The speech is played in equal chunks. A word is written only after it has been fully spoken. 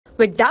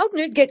With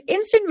Doubtnut, get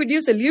instant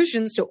video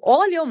solutions to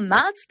all your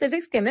maths,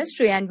 physics,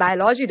 chemistry, and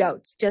biology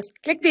doubts. Just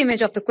click the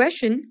image of the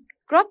question,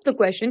 crop the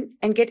question,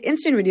 and get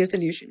instant video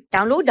solution.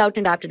 Download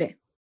Doubtnut app today.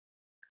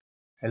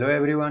 Hello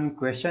everyone,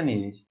 question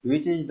is,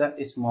 which is the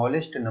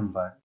smallest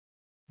number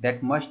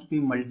that must be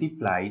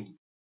multiplied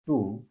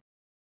to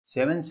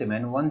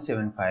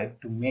 77175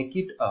 to make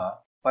it a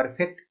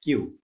perfect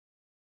cube?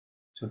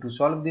 So to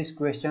solve this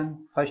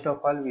question, first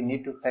of all we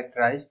need to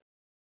factorize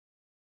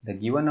the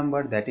given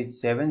number, that is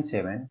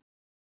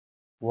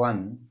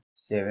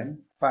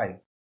 77175.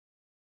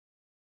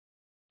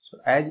 So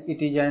as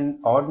it is an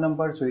odd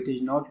number, so it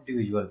is not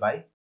divisible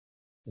by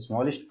the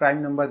smallest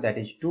prime number, that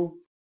is 2.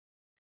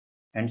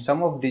 And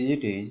sum of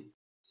digit is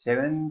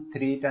 7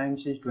 3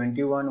 times is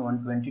 21,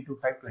 122,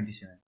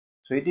 527.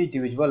 So it is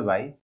divisible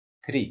by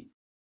 3.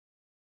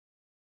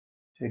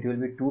 So it will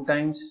be 2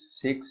 times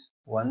 6,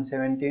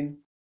 117,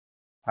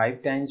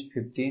 5 times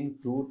 15,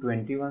 2,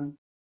 21,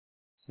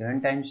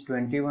 7 times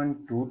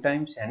 21, 2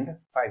 times and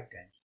 5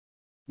 times.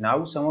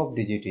 Now sum of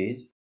digit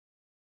is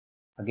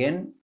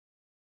again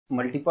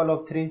multiple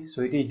of 3,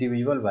 so it is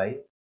divisible by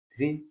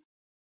 3.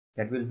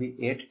 That will be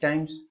 8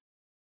 times,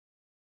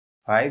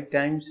 5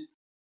 times,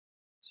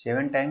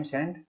 7 times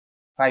and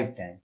 5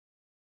 times.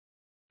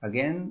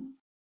 Again,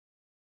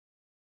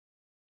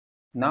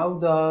 now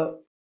the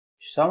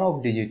sum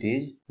of digit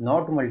is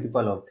not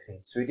multiple of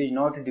 3, so it is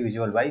not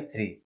divisible by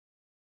 3.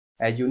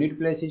 As unit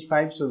place is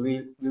 5, so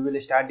we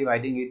will start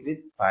dividing it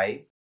with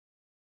 5,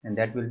 and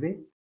that will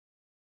be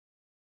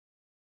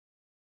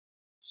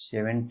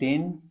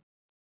 17,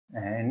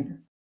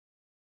 and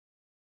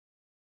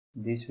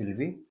this will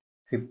be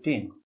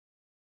 15.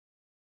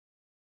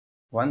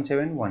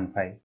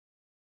 1715.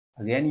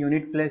 Again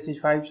unit place is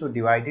 5, so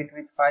divide it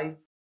with 5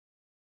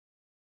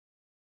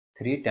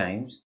 3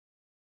 times,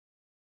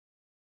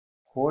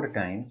 4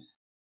 times,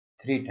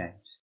 3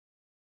 times.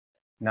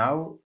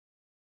 Now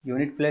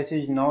unit place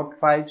is not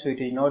 5, so it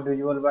is not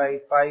divisible by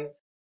 5,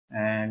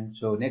 and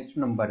so next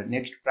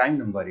prime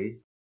number is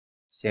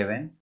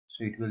 7,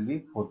 so it will be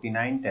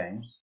 49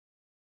 times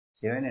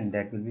 7, and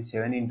that will be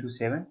 7 into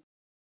 7,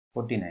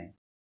 49.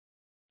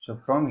 So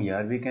from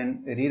here we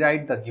can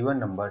rewrite the given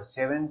number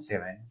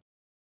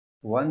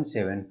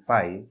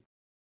 77175,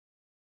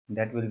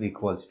 that will be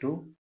equals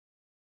to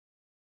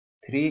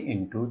 3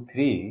 into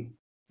 3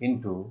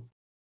 into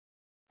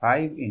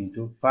 5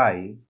 into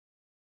 5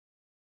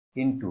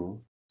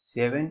 into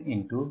 7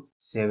 into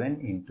 7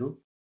 into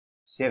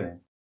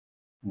 7,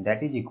 and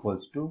that is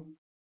equals to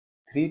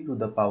 3 to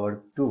the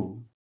power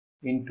 2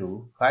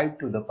 into 5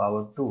 to the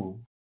power 2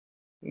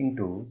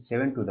 into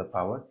 7 to the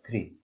power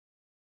 3.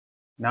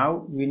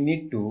 Now we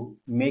need to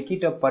make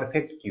it a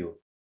perfect cube.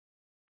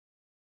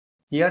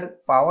 Here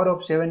power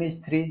of 7 is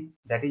 3,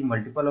 that is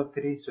multiple of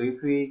 3, so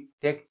if we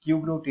take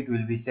cube root it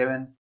will be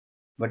 7.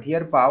 But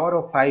here power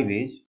of 5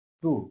 is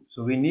 2,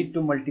 so we need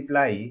to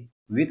multiply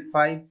with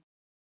 5,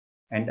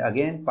 and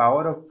again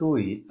power of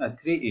 3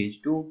 is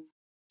 2,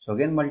 so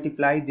again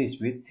multiply this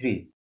with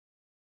 3.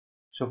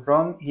 So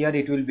from here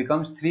it will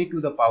become 3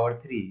 to the power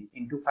 3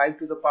 into 5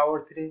 to the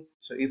power 3.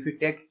 So if we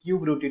take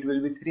cube root it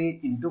will be 3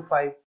 into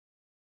 5.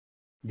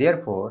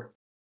 Therefore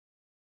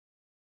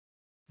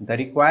the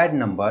required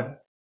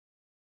number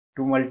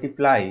to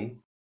multiply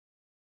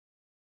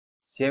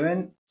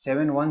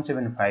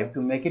 77175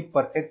 to make it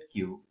perfect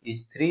cube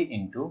is 3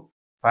 into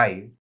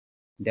 5,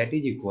 that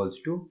is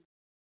equals to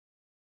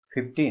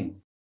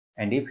 15.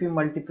 And if we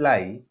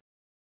multiply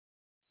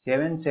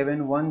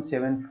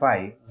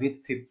 77175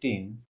 with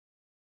 15,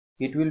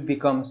 it will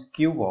become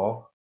cube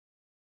of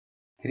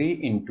 3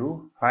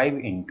 into 5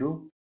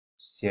 into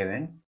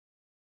 7,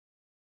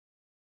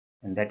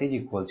 and that is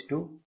equals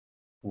to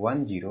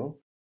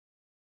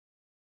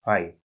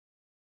 105.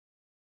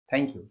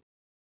 Thank you.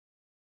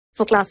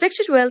 For class 6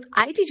 to 12,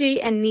 IIT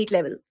JEE and NEET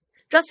level.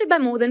 Trusted by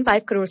more than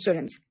 5 crore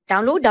students.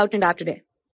 Download Doubtnut app today.